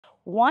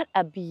Want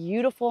a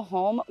beautiful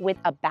home with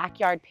a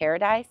backyard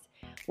paradise?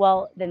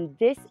 Well, then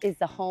this is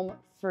the home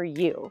for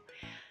you.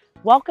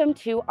 Welcome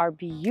to our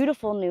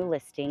beautiful new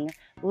listing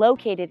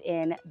located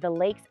in the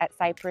Lakes at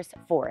Cypress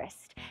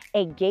Forest,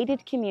 a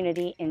gated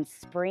community in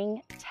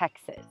Spring,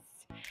 Texas.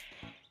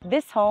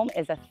 This home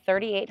is a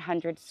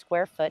 3,800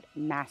 square foot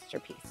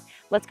masterpiece.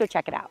 Let's go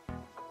check it out.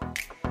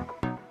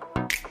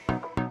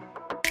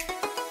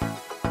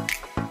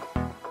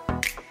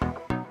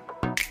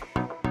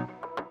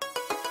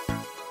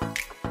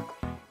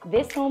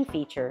 This home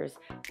features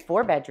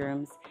 4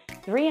 bedrooms,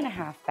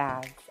 3.5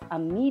 baths, a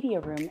media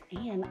room,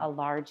 and a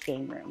large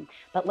game room.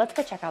 But let's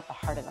go check out the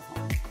heart of the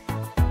home.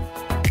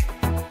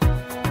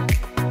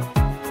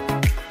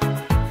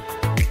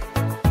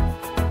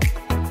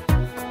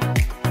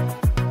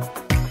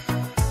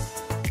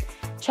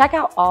 Check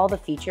out all the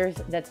features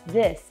that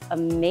this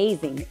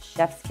amazing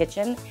chef's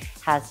kitchen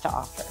has to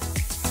offer.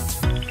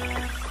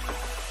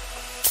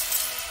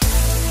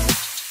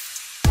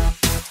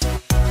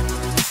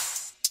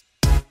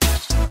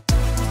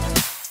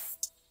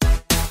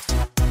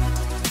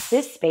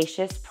 This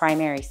spacious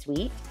primary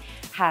suite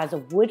has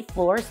wood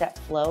floors that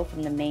flow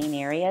from the main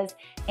areas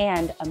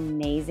and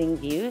amazing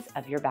views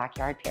of your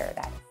backyard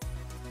paradise.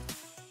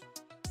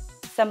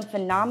 Some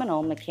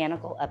phenomenal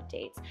mechanical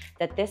updates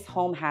that this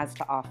home has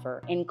to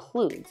offer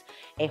includes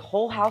a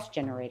whole house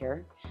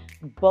generator,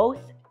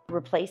 both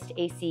replaced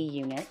AC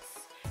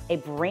units, a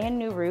brand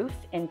new roof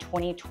in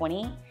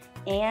 2020,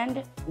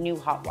 and new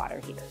hot water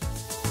heaters.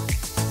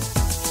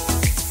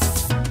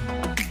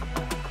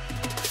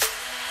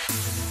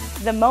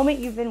 The moment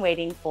you've been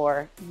waiting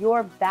for,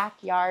 your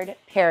backyard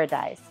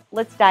paradise.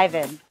 Let's dive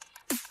in.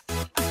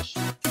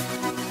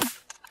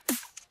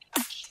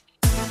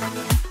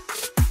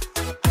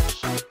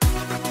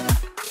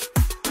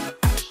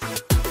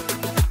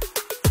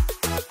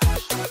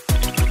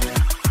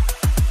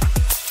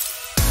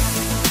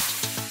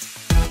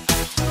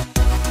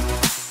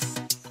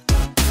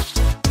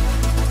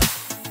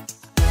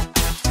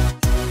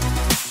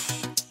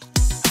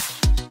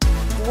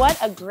 What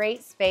a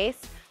great space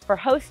for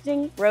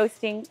hosting,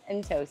 roasting,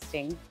 and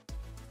toasting.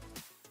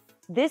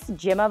 This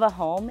gem of a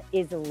home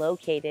is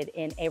located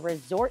in a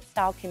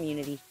resort-style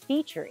community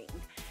featuring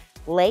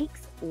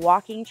lakes,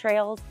 walking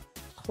trails,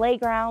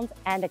 playgrounds,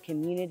 and a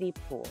community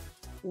pool.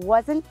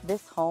 Wasn't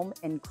this home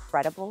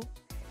incredible?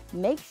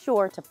 Make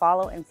sure to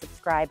follow and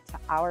subscribe to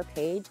our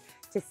page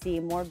to see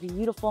more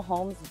beautiful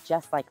homes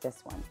just like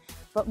this one.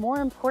 But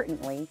more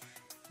importantly,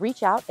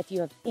 reach out if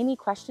you have any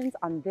questions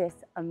on this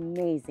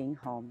amazing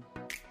home.